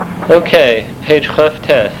Okay, page Chaf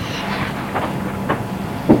Tes.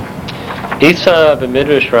 Isa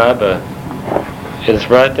b'Midrash Rabbah is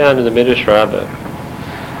brought down in the Midrash Rabbah.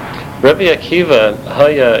 Rabbi Akiva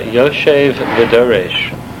haya yoshev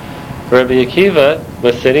v'doresh. Rabbi Akiva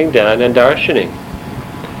was sitting down and darshaning.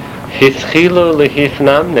 Hischilu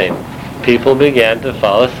lihifnamnem. People began to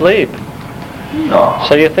fall asleep. No.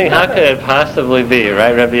 So you think, how could it possibly be,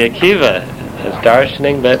 right? Rabbi Akiva is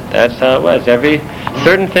darshaning, but that's how it was.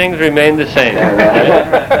 Certain things remain the same.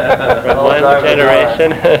 Right? From one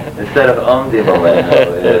generation. Instead of Omdim Aleinu,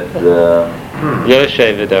 it's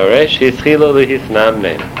Yoshev v'doresh, hischilu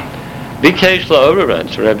lihifnamnem. Bikesh la'oreran.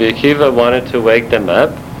 So Rabbi Akiva wanted to wake them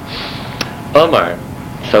up. Omar.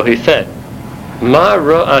 So he said, Ma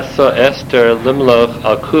ro'aso Esther limloch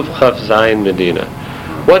al kuf chaf zayin Medina.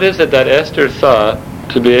 What is it that Esther saw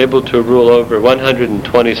to be able to rule over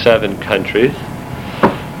 127 countries?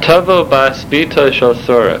 Tavo bas bita shel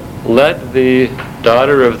Sora. Let the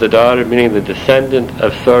daughter of the daughter, meaning the descendant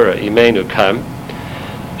of Sora, Imenu, come.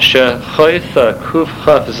 Shechoisa kuf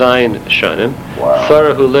chaf zayin shanim.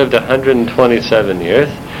 Sora, who lived 127 years.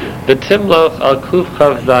 V'timloch al kuf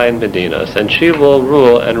chaf zayin medinos, and she will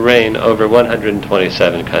rule and reign over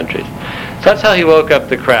 127 countries. So that's how he woke up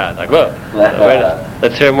the crowd. Like, whoa,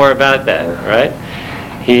 let's hear more about that, right?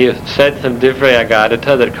 He said some divrei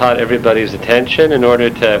agadata that caught everybody's attention in order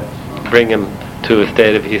to bring him to a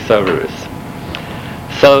state of hisorus.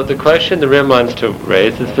 So the question the Rim wants to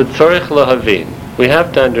raise is v'tzorich lo havin. We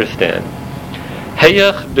have to understand.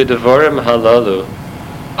 Heyach b'devorim halalu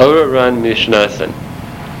oraran mishnasan.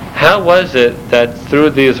 How was it that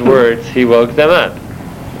through these words he woke them up?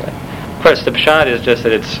 Of course, the pshat is just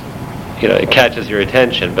that it's, it catches your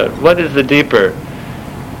attention. But what is the deeper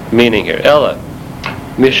meaning here? Ella,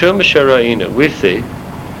 mishum shara'inu, we see,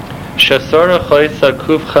 shasora choisa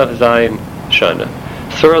kuf chav zayin shana.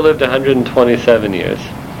 Sora lived 127 years.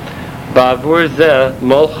 Ba'avur zeh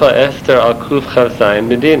molcha Esther al kuf chav zayin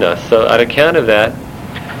medina. So, on account of that,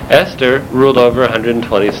 Esther ruled over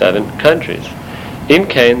 127 countries.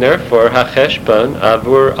 Imkain, therefore, hacheshbon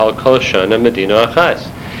avur al kol shana medina achas.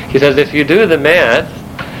 He says, if you do the math,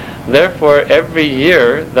 therefore every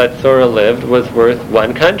year that Sora lived was worth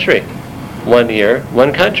one country. 1 year,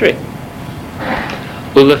 one country.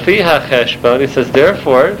 Ulefi hacheshbon, he says,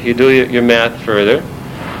 therefore, if you do your math further,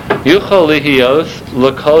 yuchol lihios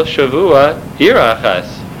lekol shavua ir achas.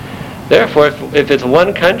 Therefore, if it's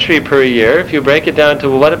one country per year, if you break it down to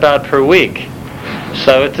what about per week?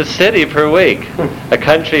 So it's a city per week, a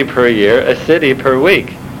country per year, a city per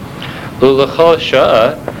week. Ulechol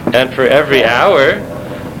sha'a, and for every hour,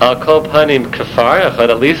 al kol panim kafar,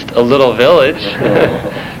 at least a little village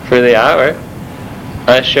for the hour.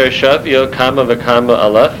 Asher shavyo kama v'kama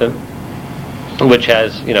alafim, which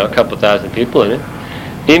has a couple thousand people in it.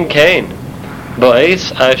 Im kain,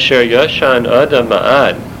 bo'es asher yoshan adam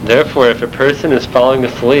ma'ad. Therefore, if a person is falling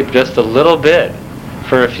asleep just a little bit,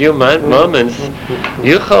 for a few moments,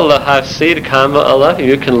 you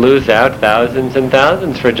can lose out thousands and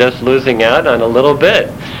thousands for just losing out on a little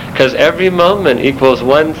bit. Because every moment equals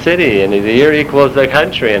one city, and the year equals a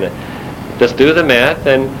country. And just do the math,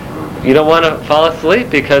 and you don't want to fall asleep,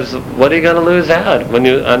 because what are you going to lose out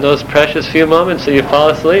on those precious few moments that you fall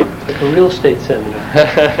asleep? It's like a real estate seminar.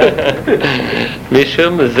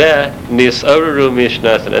 Mishum zeh nisoru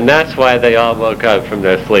mishnasan, and that's why they all woke up from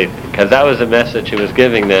their sleep, because that was the message he was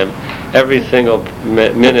giving them. Every single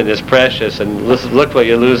minute is precious, and look what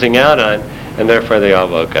you're losing out on, and therefore they all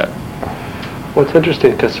woke up. Well, it's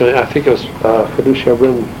interesting, because I think it was Fiducia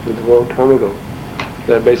Rim a long time ago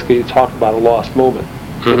that basically talked about a lost moment.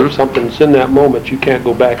 Mm-hmm. If something's in that moment, you can't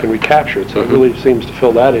go back and recapture it. So it really seems to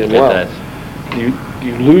fill that in well. You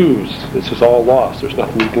lose. This is all lost. There's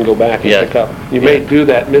nothing you can go back and pick up. You may do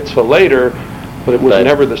that mitzvah later, but it was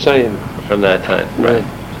never the same from that time. Right.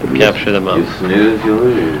 Capture the moment. You snooze, you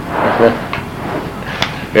lose.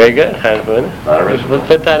 Very good, Hanfun. We'll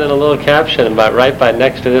put that in a little caption right by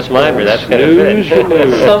next to this mimer. That's going to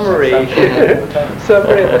fit. Summary of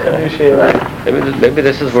the Chedushei. Maybe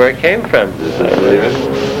this is where it came from.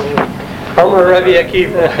 Homer Rabbi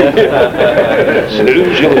Akiva.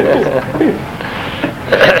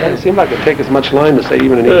 It seemed like it'd take as much line to say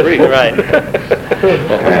even in Hebrew. Right.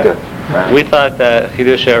 We thought that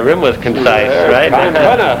Chedushei Rim was concise, right?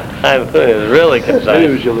 Hanfun is really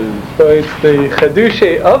concise. So it's the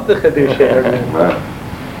Chedushei of the Chedushei.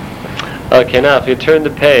 Okay, now if you turn the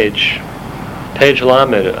page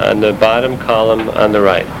Lamed, on the bottom column on the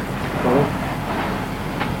right.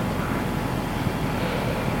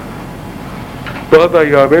 Rabbi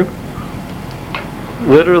Yabim,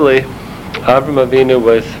 literally, Avram Avinu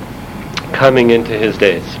was coming into his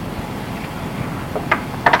days.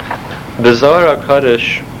 The Zohar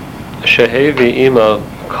HaKadosh Shehevi Imo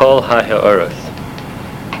Kol HaHe'oros.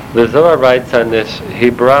 The Zohar writes on this,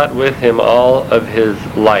 he brought with him all of his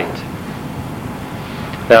light.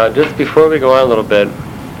 Now, just before we go on a little bit,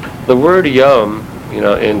 the word Yom,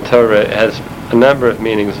 in Torah has a number of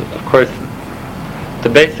meanings. Of course, the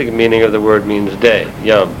basic meaning of the word means day,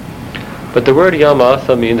 Yom. But the word Yom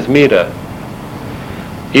also means Midah.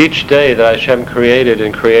 Each day that Hashem created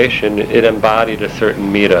in creation, it embodied a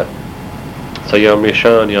certain Midah. So Yom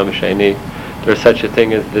Rishon, Yom Sheni, there's such a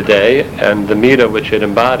thing as the day and the Midah which it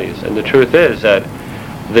embodies. And the truth is that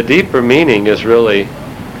the deeper meaning is really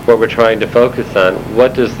what we're trying to focus on.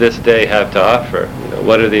 What does this day have to offer?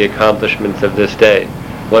 What are the accomplishments of this day?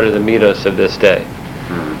 What are the Midos of this day?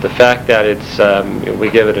 The fact that it's we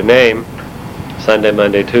give it a name, Sunday,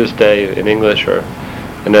 Monday, Tuesday in English or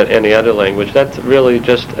in any other language, that's really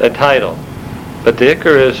just a title. But the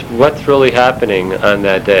ikar is what's really happening on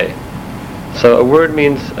that day. So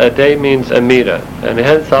a day means a midah, and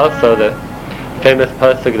hence also the famous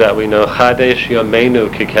pasuk that we know, Chadesh Yomeinu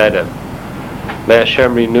Kikedem. May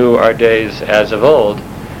Hashem renew our days as of old,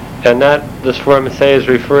 and that this form say is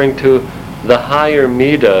referring to the higher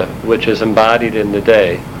midah which is embodied in the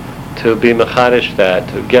day, to be mechadish that,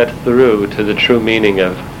 to get through to the true meaning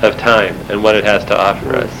of time and what it has to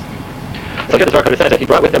offer us. So the Zohar says that he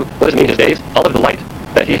brought with him, what does it mean his days? All of the light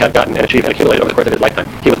that he had gotten and achieved and accumulated over the course of his lifetime.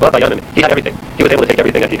 He was loved by Yom, and he had everything. He was able to take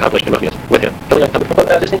everything that he accomplished in Ruchnius with him. I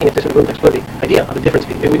was just thinking if there's room to explore the idea of the difference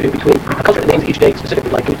between a culture that names each day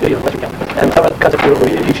specifically, like Western Cal, and how about the concept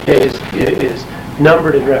where each day is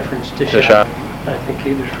numbered in reference to Shabbat. I think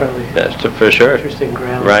there's probably for sure. Interesting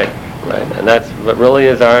ground. Right. And that's what really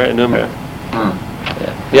is our enumerator.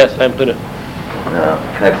 Yeah. Yes, I'm Pluto.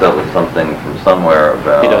 Connects up with something from somewhere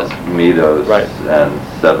about Midos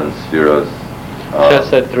and seven spheros.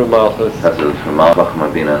 Chesed through Malchus. Chesed through Malchus,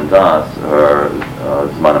 Chachma, Bina, and Das, or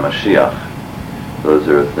Zman HaMashiach. Those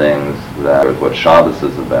are things that are what Shabbos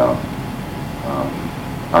is about.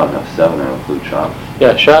 I don't know, seven and include Shabbos.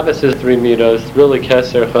 Yeah, Shabbos is three midos. Really,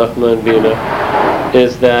 Keser, Chachma, and Bina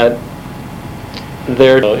is that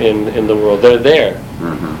they're in the world. They're there,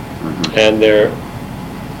 and they're.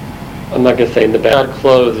 I'm not going to say in the back, not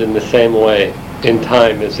clothed in the same way in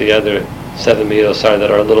time as the other seven midos are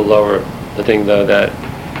that are a little lower. The thing, though, that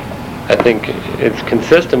I think it's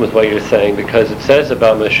consistent with what you're saying, because it says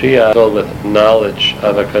about Mashiach filled with knowledge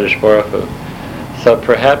of HaKadosh Baruch Hu. So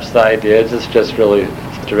perhaps the idea is it's just really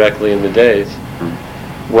directly in the days.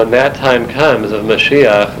 When that time comes of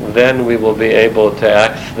Mashiach, then we will be able to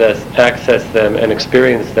access them and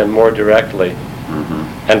experience them more directly.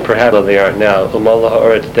 And perhaps they aren't now. Umallah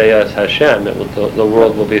Ha'aretz Deyas Hashem, the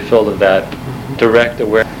world will be filled with that direct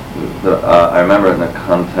awareness. I remember in the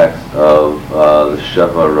context of the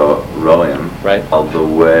Sheva Roim, of the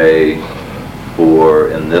way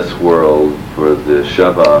in this world for the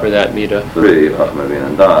Sheva, for that Midah, three, Chachma, Bina,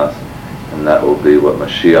 and Das, and that will be what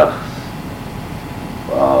Mashiach's,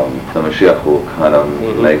 the Mashiach will kind of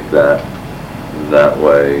make that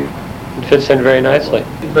way. It fits in very nicely.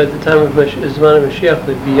 But at the time of Zman Mashiach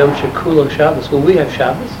would be Yom Shekulo Shabbos. Will we have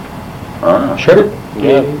Shabbos? Sure.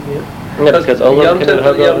 Yeah. Because Yom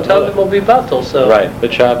Tovim will be Batal, so... Right,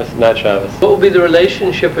 but Shabbos, not Shabbos. What will be the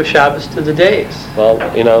relationship of Shabbos to the days? Well,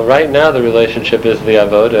 right now the relationship is the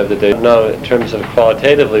avoda of the day. I don't know in terms of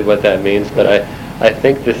qualitatively what that means, but I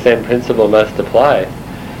think the same principle must apply.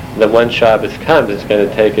 That when Shabbos comes, it's going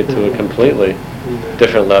to take it to a completely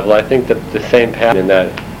different level. I think that the same pattern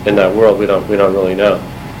in that world, we don't really know.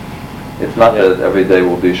 It's not that every day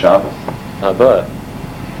will be Shabbos. Haba.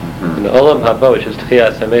 In the Olam Haba, which is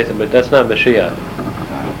Tchiyas HaMesim, but that's not Mashiach.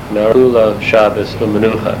 Narula Shabbos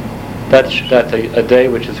U'Menucha. That's a day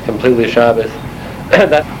which is completely Shabbos.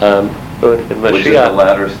 Mashiach, which is the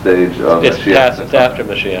latter stage of Mashiach. It's after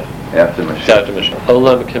Mashiach. After Mashiach. It's after Mashiach.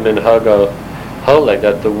 Olam Kiminhago Holeg,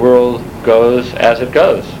 that the world goes as it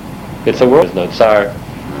goes. It's a world, no tsar.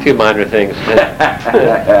 A few minor things,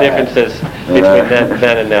 differences between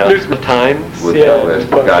then and now. There's time. With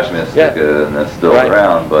Gashmistika, and that's still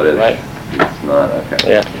around, but it's not, okay.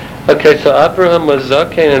 Yeah. Okay, so Abraham was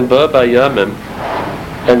Zaken and Bo Bayamim,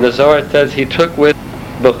 and the Zohar says he took with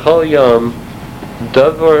B'chol Yom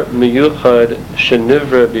Davar Miyuchad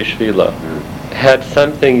Shenivra Bishvila, had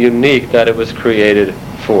something unique that it was created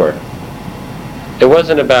for. It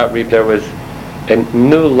wasn't about there was a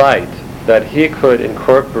new light that he could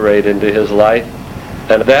incorporate into his life,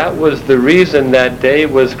 and that was the reason that day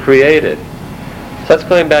was created. So that's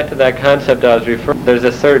going back to that concept I was referring to. There's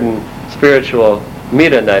a certain spiritual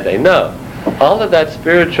midah in that day. No. All of that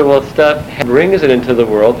spiritual stuff brings it into the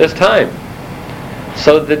world is time.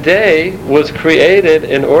 So the day was created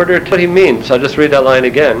in order to... What he means, I'll just read that line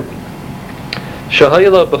again.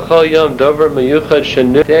 Shahaylo b'chol yom dover meyuchad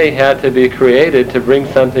shenu. Day had to be created to bring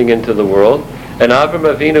something into the world, and Avram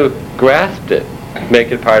Avinu grasped it,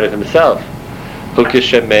 make it part of himself.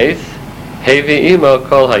 Ukishemes hevi imo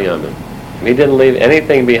kol hayomim. He didn't leave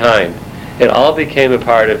anything behind. It all became a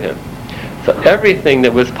part of him. So everything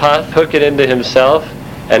that was took it into himself,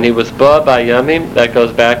 and he was ba bayamim. That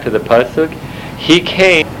goes back to the pasuk. He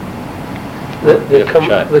came. The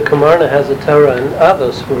Kamarna has a Torah in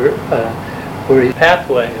Avos where he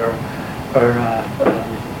pathway or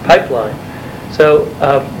pipeline. So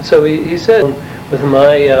he said, with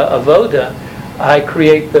my avoda, I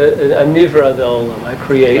create a nivra the olam. I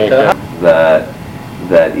create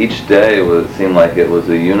that each day seemed like it was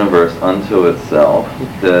a universe unto itself.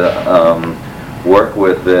 To work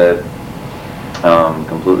with it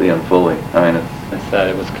completely and fully. I mean, it's that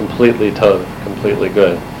it was completely completely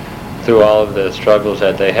good through all of the struggles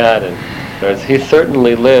that they had, and he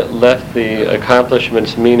certainly left the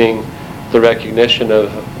accomplishments, meaning the recognition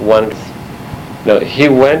of one. He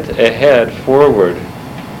went ahead, forward.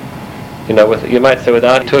 You might say,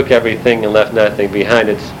 without took everything and left nothing behind.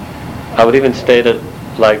 I would even state it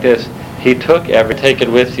like this: he took take it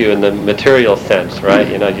with you in the material sense, right?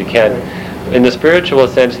 You can't. In the spiritual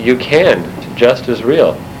sense, you can, just as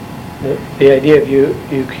real. The idea of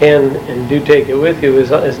you can and do take it with you is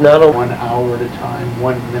not a 1 hour at a time,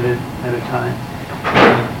 1 minute at a time.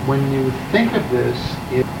 When you think of this,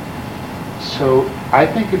 so I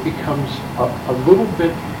think it becomes a little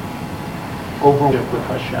bit overwhelmed with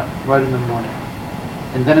Hashem right in the morning.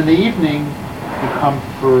 And then in the evening, you come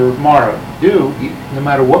for tomorrow. No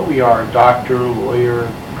matter what we are, doctor, lawyer,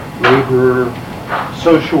 laborer,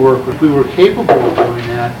 social worker, if we were capable of doing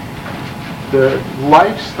that, the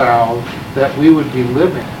lifestyle that we would be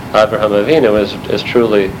living. Avraham Avinu is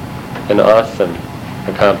truly an awesome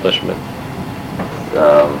accomplishment.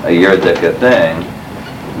 A yerdika thing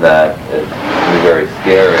that is very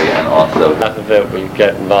scary, and also half of it we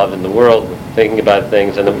get involved in the world, thinking about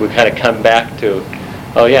things, and then we kind of come back to,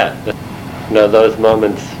 those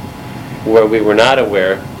moments where we were not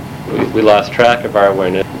aware, we lost track of our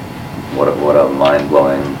awareness. What a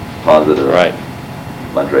mind-blowing positive. Right.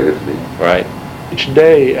 Right. Each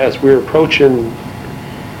day, as we're approaching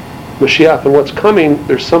Mashiach and what's coming,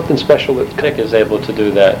 there's something special that Tzaddik is able to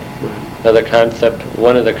do that.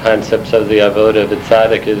 One of the concepts of the avodah of the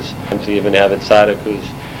tzaddik is to even have a tzaddik who's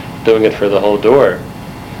doing it for the whole door.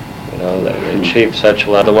 Achieve such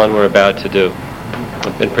love. The one we're about to do,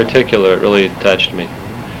 in particular, it really touched me.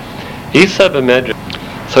 Isa b'medrash.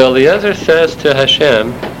 So Eliezer says to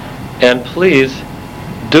Hashem, and please,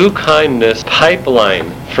 do kindness,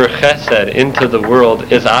 pipeline for chesed into the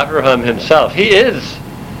world is Abraham himself. He is.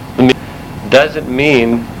 Doesn't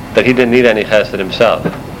mean that he didn't need any chesed himself.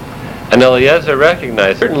 And Eliezer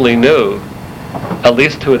certainly knew, at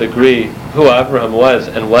least to a degree, who Abraham was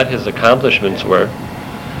and what his accomplishments were.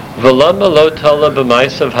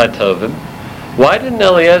 Why didn't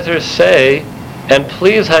Eliezer say, and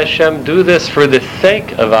please Hashem, do this for the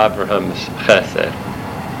sake of Abraham's chesed,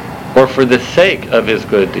 or for the sake of his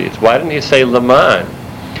good deeds? Why didn't he say Laman?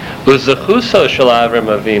 Uzachuso shel Avram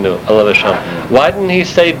Avinu alav Hashem. Why didn't he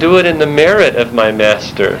say, do it in the merit of my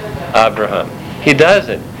master Abraham? He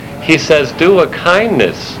doesn't. He says, do a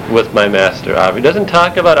kindness with my master Abraham. He doesn't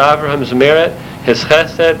talk about Abraham's merit, his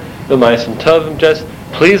chesed, the ma'asim tovim. Just,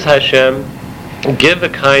 please Hashem, give a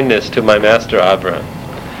kindness to my master Abraham.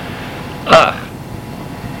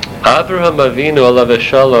 Abraham Avinu alav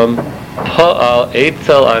Shalom Pa'al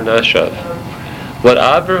Eitzel Anashav. What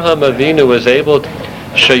Abraham Avinu was able to,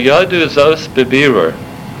 Shayadu Zos Bebirur,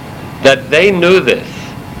 that they knew this,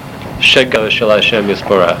 Shegav Shel Hashem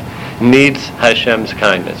Yisborach, needs Hashem's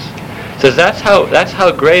kindness. Says that's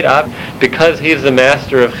how great because he's the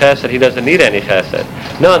master of Chesed, he doesn't need any Chesed.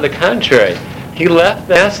 No, on the contrary, he left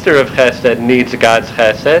the master of Chesed needs God's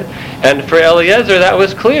Chesed, and for Eliezer that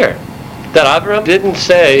was clear. That Abraham didn't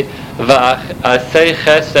say V'asei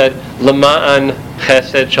Chesed L'ma'an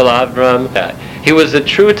Chesed Shel Avram. He was a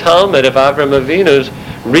true Talmud of Avram Avinu's,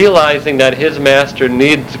 realizing that his master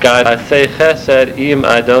needs God. Asei Chesed Im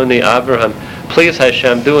Adoni Avraham. Please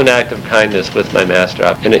Hashem, do an act of kindness with my master.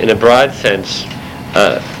 In a broad sense,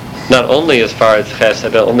 not only as far as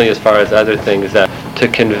Chesed, but only as far as other things, that to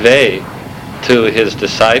convey to his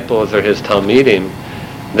disciples or his Talmidim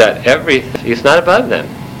that he's not above them.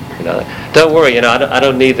 Don't worry, I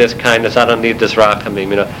don't need this kindness, I don't need this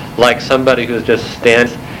rachamim, like somebody who just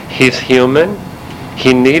stands, he's human,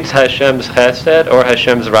 he needs Hashem's chesed, or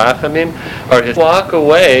Hashem's rachamim, or his walk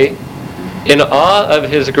away in awe of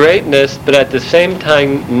his greatness, but at the same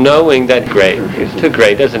time knowing that he's too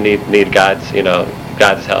great, doesn't need God's,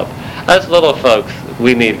 God's help. Us little folks,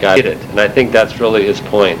 we need God. And I think that's really his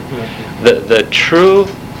point. The true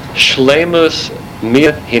shlemus,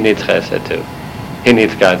 he needs chesed too. He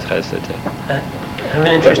needs God's chesed too. I have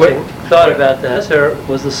an interesting thought about that. Eliezer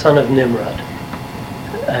was the son of Nimrod.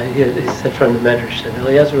 He said from the Medrash that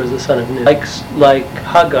Eliezer was the son of Nimrod. Like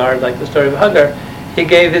Hagar, like the story of Hagar, he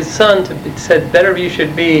gave his son said, better you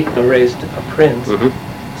should be raised a prince. Mm-hmm.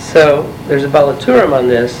 So there's a Balaturim on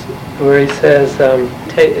this where he says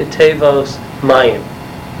Tevos Mayim.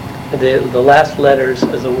 The last letters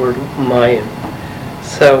is the word Mayim.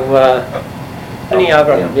 So Adoni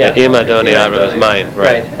Avraham. Yeah. Im Adoni Avraham is mine.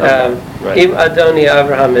 Right. Im Adoni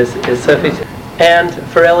Avraham is sufficient. And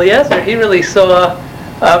for Eliezer, he really saw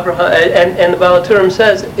Abraham, and the Balaturim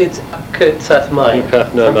says it's Ketzat Mayim.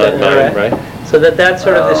 Right. So that's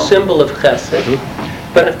sort of the symbol of chesed,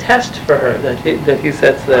 but a test for her that he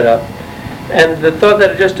sets that up. And the thought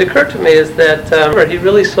that just occurred to me is that he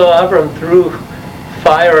really saw Avram through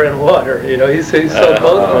fire and water. He saw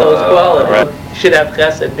both of those qualities. Right. He should have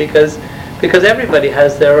chesed because everybody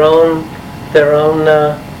has their own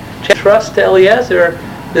trust Eliezer,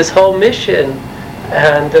 this whole mission,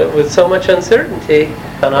 and with so much uncertainty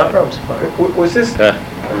on Avram's part. Was this? I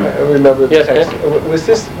remember the text.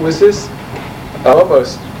 Was this?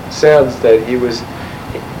 Almost sounds that he was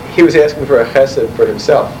asking for a chesed for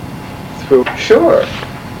himself. Sure.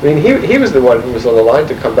 I mean, he was the one who was on the line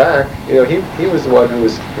to come back. He was the one who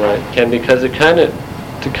was right. And because it kind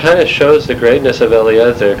of shows the greatness of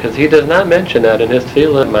Eliezer, because he does not mention that in his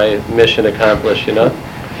tefillah. My mission accomplished.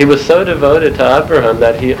 He was so devoted to Abraham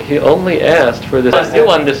that he only asked for this. He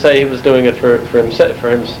wanted to say he was doing it for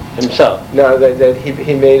himself. No, that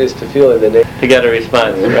he made his tefillah the name to get a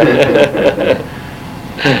response. Right?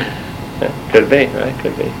 Could be, right?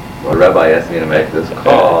 Could be. Well, Rabbi asked me to make this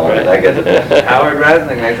call, right. And I get Howard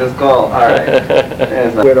Resnick makes this call. All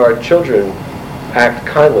right. When our children act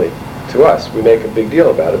kindly to us, we make a big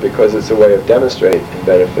deal about it because it's a way of demonstrating and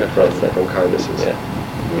benefit from kindnesses. Yeah.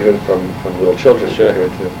 Even from little children. Sure.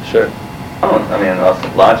 Sure.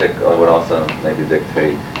 Also, logic would also maybe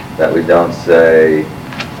dictate that we don't say,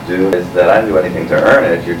 that I didn't do anything to earn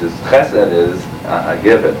it. You're just chesed is I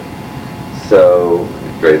give it. So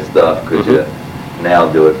great stuff. Could you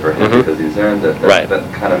now do it for him because he's earned it?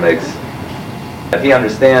 That kind of makes. If he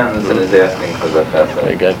understands and is asking for the chesed.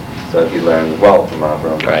 Very good. So if he learns well from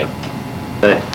Avram. Right.